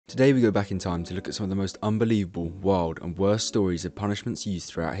Today we go back in time to look at some of the most unbelievable, wild and worst stories of punishments used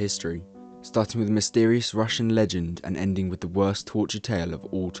throughout history, starting with a mysterious Russian legend and ending with the worst torture tale of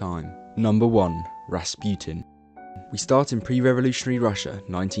all time. Number 1. Rasputin. We start in pre-revolutionary Russia,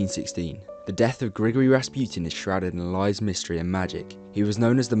 1916. The death of Grigory Rasputin is shrouded in lies, mystery and magic. He was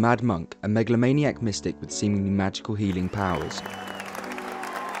known as the Mad Monk, a megalomaniac mystic with seemingly magical healing powers,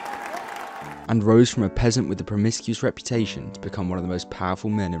 and rose from a peasant with a promiscuous reputation to become one of the most powerful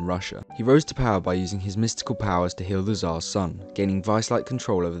men in Russia. He rose to power by using his mystical powers to heal the Tsar's son, gaining vice-like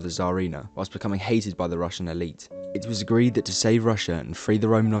control over the Tsarina, whilst becoming hated by the Russian elite. It was agreed that to save Russia and free the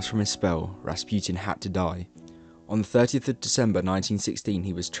Romanovs from his spell, Rasputin had to die. On the 30th of December 1916,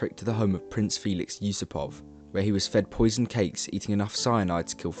 he was tricked to the home of Prince Felix Yusupov, where he was fed poisoned cakes, eating enough cyanide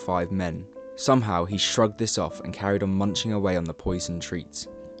to kill 5 men. Somehow, he shrugged this off and carried on munching away on the poisoned treats.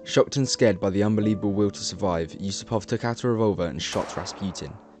 Shocked and scared by the unbelievable will to survive, Yusupov took out a revolver and shot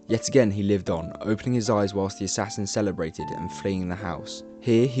Rasputin. Yet again he lived on, opening his eyes whilst the assassin celebrated and fleeing the house.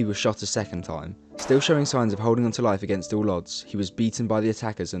 Here he was shot a second time. Still showing signs of holding on to life against all odds, he was beaten by the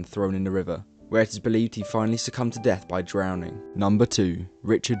attackers and thrown in the river, where it is believed he finally succumbed to death by drowning. Number 2.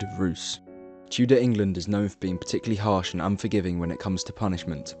 Richard Roose. Tudor England is known for being particularly harsh and unforgiving when it comes to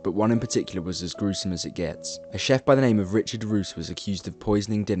punishment, but one in particular was as gruesome as it gets. A chef by the name of Richard Roose was accused of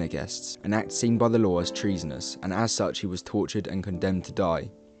poisoning dinner guests, an act seen by the law as treasonous, and as such he was tortured and condemned to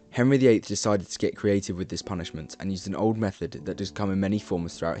die. Henry VIII decided to get creative with this punishment and used an old method that has come in many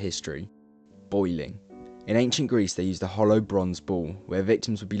forms throughout history: boiling. In ancient Greece they used a hollow bronze ball, where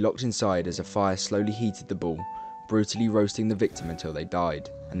victims would be locked inside as a fire slowly heated the ball, brutally roasting the victim until they died,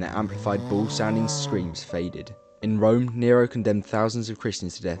 and their amplified bull-sounding screams faded. In Rome, Nero condemned thousands of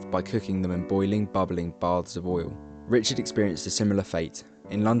Christians to death by cooking them in boiling, bubbling baths of oil. Richard experienced a similar fate.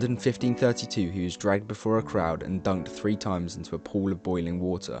 In London 1532 he was dragged before a crowd and dunked 3 times into a pool of boiling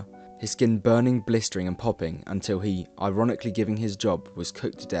water, his skin burning, blistering and popping until he, ironically giving his job, was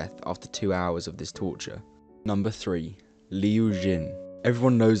cooked to death after 2 hours of this torture. Number 3. Liu Jin.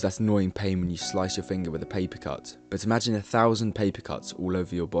 Everyone knows that annoying pain when you slice your finger with a paper cut, but imagine 1,000 paper cuts all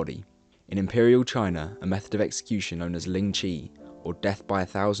over your body. In Imperial China, a method of execution known as Ling Chi, or death by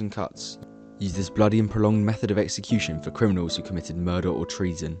 1,000 cuts, used this bloody and prolonged method of execution for criminals who committed murder or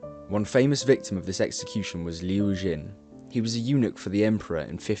treason. One famous victim of this execution was Liu Jin. He was a eunuch for the emperor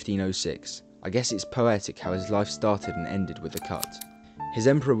in 1506. I guess it's poetic how his life started and ended with a cut. His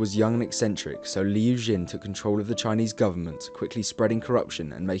emperor was young and eccentric, so Liu Jin took control of the Chinese government, quickly spreading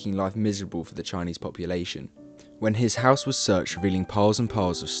corruption and making life miserable for the Chinese population. When his house was searched, revealing piles and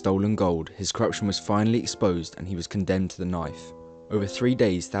piles of stolen gold, his corruption was finally exposed and he was condemned to the knife. Over 3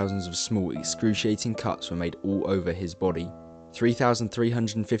 days, thousands of small, excruciating cuts were made all over his body.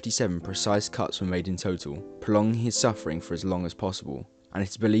 3,357 precise cuts were made in total, prolonging his suffering for as long as possible, and it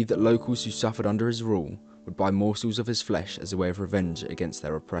is believed that locals who suffered under his rule would buy morsels of his flesh as a way of revenge against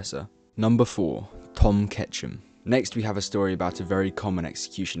their oppressor. Number 4. Tom Ketchum. Next we have a story about a very common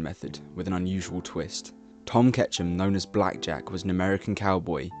execution method, with an unusual twist. Tom Ketchum, known as Blackjack, was an American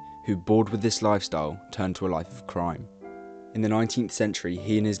cowboy who, bored with this lifestyle, turned to a life of crime. In the 19th century,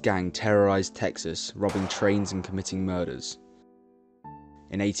 he and his gang terrorized Texas, robbing trains and committing murders.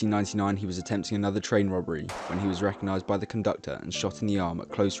 In 1899 he was attempting another train robbery when he was recognized by the conductor and shot in the arm at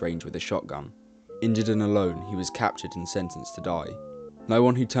close range with a shotgun. Injured and alone, he was captured and sentenced to die. No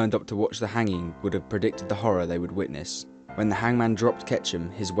one who turned up to watch the hanging would have predicted the horror they would witness. When the hangman dropped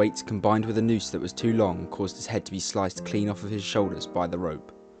Ketchum, his weight combined with a noose that was too long caused his head to be sliced clean off of his shoulders by the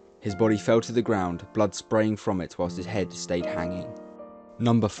rope. His body fell to the ground, blood spraying from it whilst his head stayed hanging.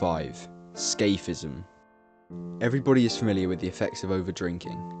 Number 5. Scaphism. Everybody is familiar with the effects of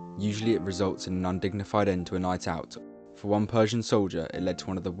overdrinking. Usually it results in an undignified end to a night out. For one Persian soldier, it led to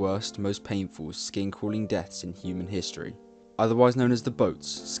one of the worst, most painful, skin-crawling deaths in human history. Otherwise known as the boats,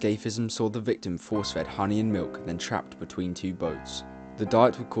 Scaphism saw the victim force-fed honey and milk, then trapped between 2 boats. The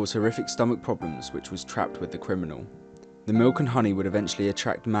diet would cause horrific stomach problems, which was trapped with the criminal. The milk and honey would eventually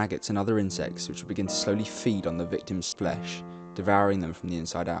attract maggots and other insects, which would begin to slowly feed on the victim's flesh, devouring them from the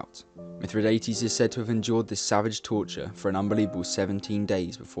inside out. Mithridates is said to have endured this savage torture for an unbelievable 17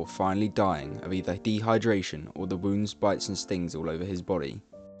 days before finally dying of either dehydration or the wounds, bites and stings all over his body.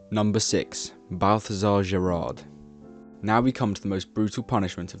 Number 6. Balthasar Gerard. Now we come to the most brutal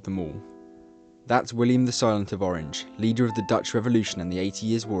punishment of them all. That's William the Silent of Orange, leader of the Dutch Revolution and the 80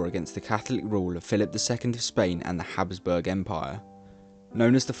 Years' War against the Catholic rule of Philip II of Spain and the Habsburg Empire.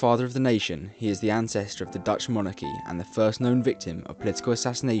 Known as the Father of the Nation, he is the ancestor of the Dutch monarchy and the first known victim of political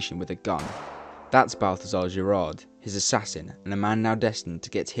assassination with a gun. That's Balthasar Gerard, his assassin, and a man now destined to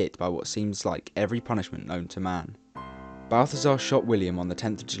get hit by what seems like every punishment known to man. Balthasar shot William on the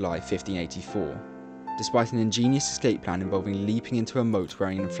 10th of July 1584. Despite an ingenious escape plan involving leaping into a moat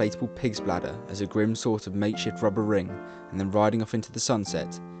wearing an inflatable pig's bladder as a grim sort of makeshift rubber ring and then riding off into the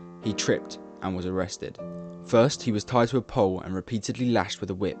sunset, he tripped and was arrested. First, he was tied to a pole and repeatedly lashed with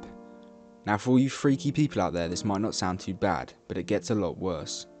a whip. Now for all you freaky people out there, this might not sound too bad, but it gets a lot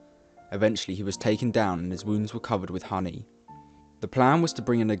worse. Eventually he was taken down and his wounds were covered with honey. The plan was to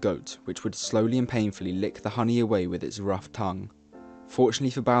bring in a goat, which would slowly and painfully lick the honey away with its rough tongue. Fortunately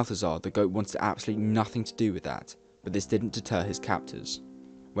for Balthasar, the goat wanted absolutely nothing to do with that, but this didn't deter his captors.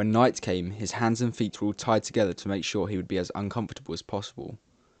 When night came, his hands and feet were all tied together to make sure he would be as uncomfortable as possible.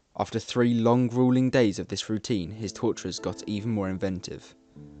 After 3 long, grueling days of this routine, his torturers got even more inventive.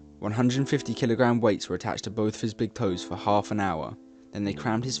 150-kilogram weights were attached to both of his big toes for half an hour, then they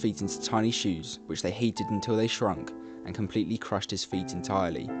crammed his feet into tiny shoes, which they heated until they shrunk, and completely crushed his feet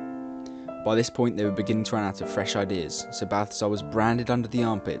entirely. By this point they were beginning to run out of fresh ideas, so Balthasar was branded under the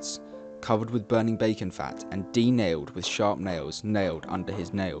armpits, covered with burning bacon fat, and de-nailed with sharp nails nailed under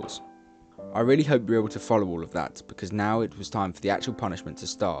his nails. I really hope you're able to follow all of that, because now it was time for the actual punishment to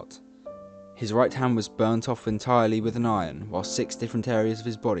start. His right hand was burnt off entirely with an iron, while 6 different areas of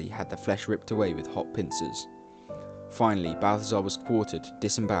his body had the flesh ripped away with hot pincers. Finally, Balthasar was quartered,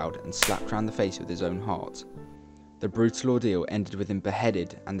 disemboweled, and slapped round the face with his own heart. The brutal ordeal ended with him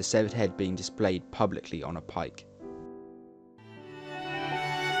beheaded and the severed head being displayed publicly on a pike.